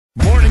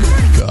Morning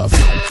wake up.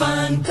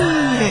 Fun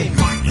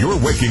time. You're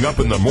waking up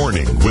in the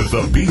morning with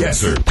the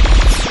BSer.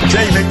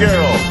 Jamie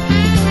girl,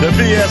 the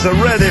BS are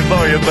ready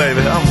for you,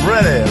 baby. I'm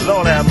ready.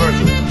 Lord have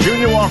mercy.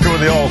 Junior Walker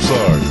with the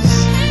All-Stars.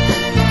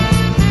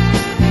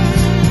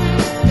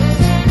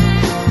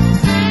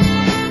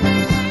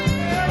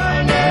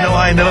 No,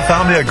 I ain't never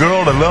found me a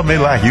girl to love me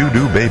like you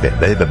do, baby.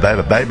 Baby,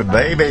 baby, baby,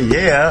 baby,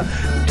 yeah.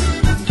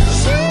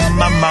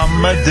 My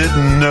mama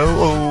didn't know,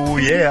 oh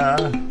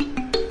yeah.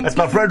 That's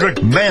by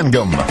Frederick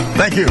Mangum.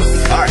 Thank you.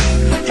 All right,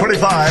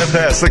 25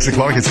 past 6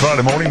 o'clock. It's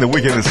Friday morning. The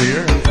weekend is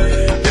here.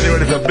 Getting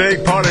ready for a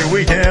big party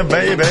weekend,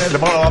 baby.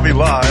 Tomorrow I'll be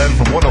live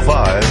from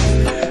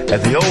 105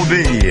 at the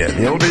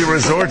OD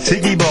Resort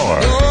Tiki Bar.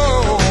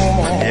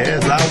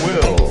 Yes, I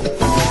will.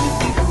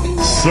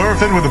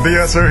 Surfing with the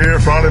BSer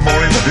here Friday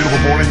morning. A beautiful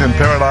morning in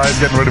paradise.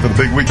 Getting ready for the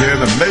big weekend.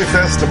 The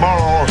Mayfest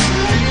tomorrow.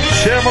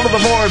 Chairman of the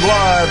Board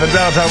live in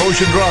downtown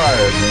Ocean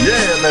Drive.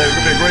 Yeah, man. It's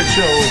going to be a great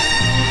show.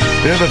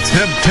 They're the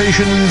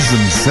Temptations,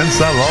 and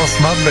Since I Lost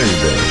My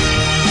Baby.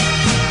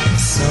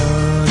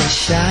 Sun is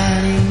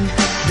shining,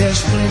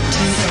 there's plenty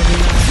of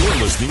light. You're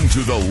listening to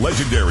the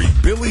legendary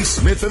Billy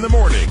Smith in the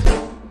Morning.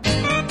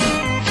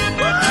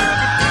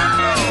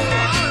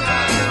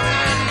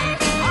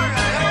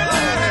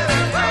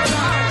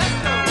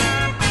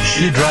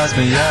 She drives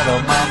me out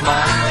of my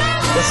mind.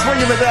 The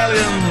swinging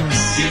medallions.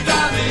 She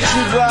drives me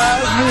out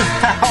of my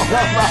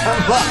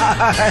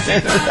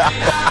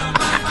mind.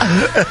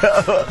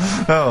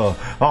 oh,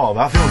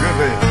 I feel good,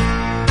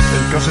 man.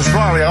 Because it's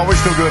Friday, I always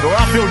feel good. Well,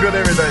 I feel good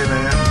every day,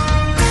 man.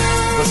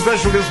 The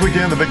special this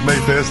weekend, the Big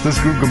Mayfest. This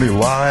group going to be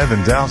live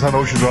in downtown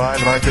Ocean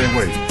Drive, and I can't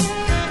wait.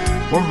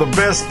 One of the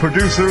best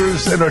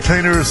producers,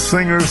 entertainers,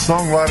 singers,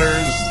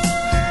 songwriters,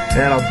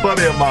 and a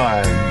buddy of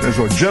mine. There's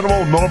a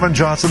General Norman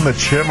Johnson, the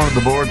chairman of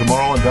the board,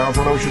 tomorrow in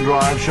downtown Ocean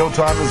Drive.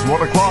 Showtime is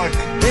 1 o'clock.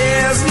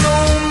 There's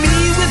no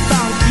me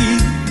without you.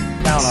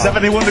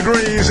 71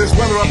 degrees. This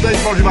weather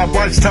update brought to you by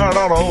Black's Tire and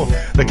Auto,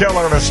 the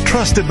Carolina's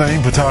trusted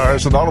name for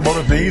tires and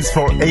automotive needs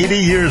for 80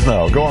 years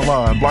now. Go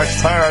online,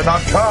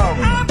 blackstire.com.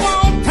 I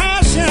want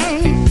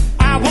passion.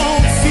 I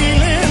want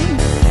feeling.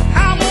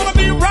 I want to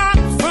be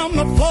rocked from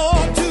the floor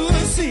to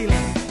the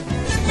ceiling.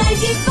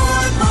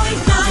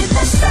 94.9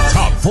 The Star.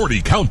 Top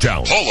 40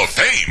 Countdown Hall of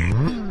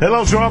Fame.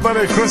 Hello to our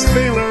buddy Chris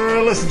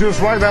Beeler. Listen to us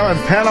right now in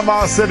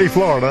Panama City,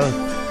 Florida.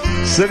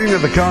 Sitting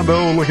at the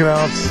condo looking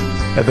out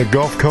at the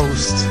Gulf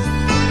Coast.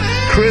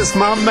 Chris,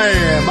 my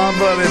man, my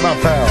buddy, my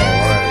pal. All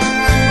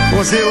right.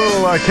 We'll see a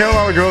little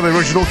Carolina Girl, the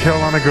original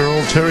Carolina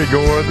Girl, Terry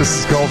Gore. This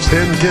is called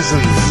 10 Kisses.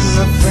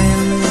 My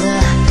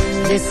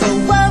friends, they're so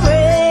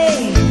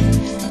worried.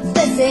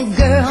 They say,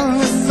 girl,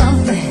 there's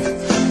something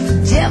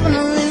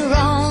definitely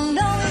wrong.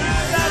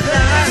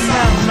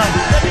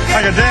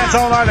 I can dance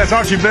all night. That's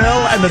Archie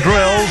Bell and the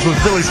Drills with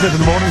Billy Smith in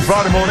the morning,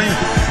 Friday morning.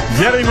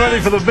 Getting ready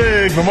for the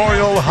big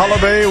Memorial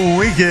Holiday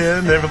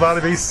weekend.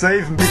 Everybody be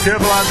safe and be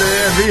careful out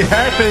there and be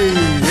happy.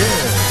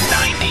 Yeah.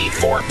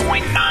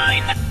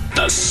 94.9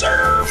 The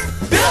Serve.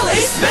 Billy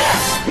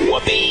Smith.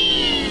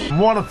 Whoopee.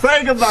 Want to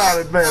think about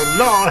it, man.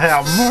 Lord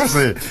have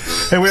mercy.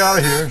 Hey, we out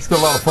of here. It's been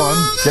a lot of fun.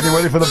 Getting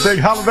ready for the big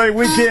holiday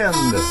weekend.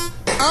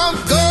 I'm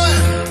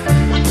going,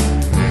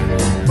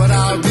 but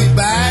I'll be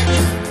back.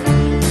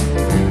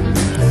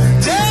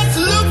 Just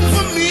look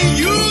for me,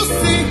 you'll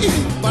see,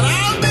 but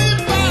I'll be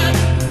back.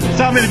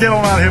 Time me to get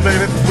on out here,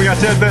 baby. We got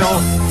Ted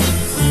Bell.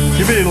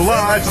 You'll be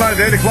live tonight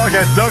at 8 o'clock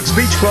at Duck's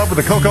Beach Club with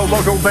the Coco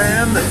Loco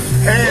Band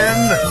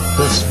and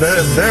this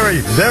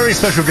very, very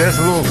special guest,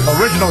 a little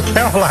original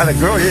Carolina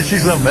girl. Yeah,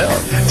 she's something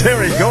else.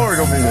 Terry Gore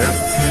going to be there.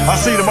 I'll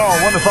see you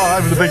tomorrow, 1 to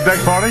 5 for the big deck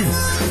party.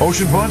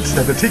 Oceanfront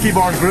at the Tiki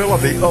Bar Grill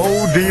of the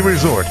OD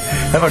Resort.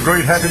 Have a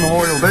great, happy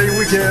Memorial Day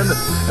weekend.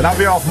 And I'll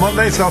be off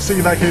Monday, so I'll see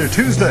you back here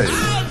Tuesday.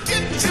 I'll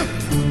get you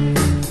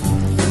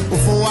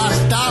before I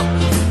stop.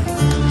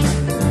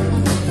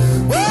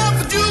 Well,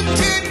 but you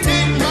can't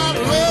take my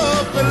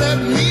love and let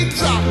me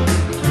drop.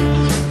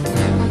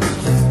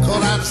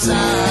 'Cause I've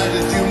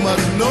decided you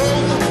must know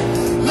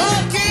I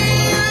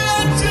can't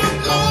let you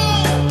go.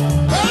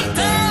 Hard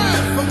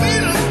time for me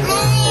to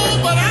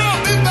blow, but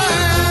I'll be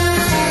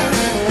back.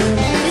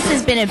 This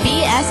has been a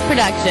BS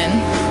production.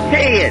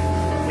 Hey,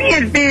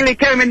 is Billy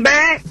coming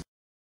back?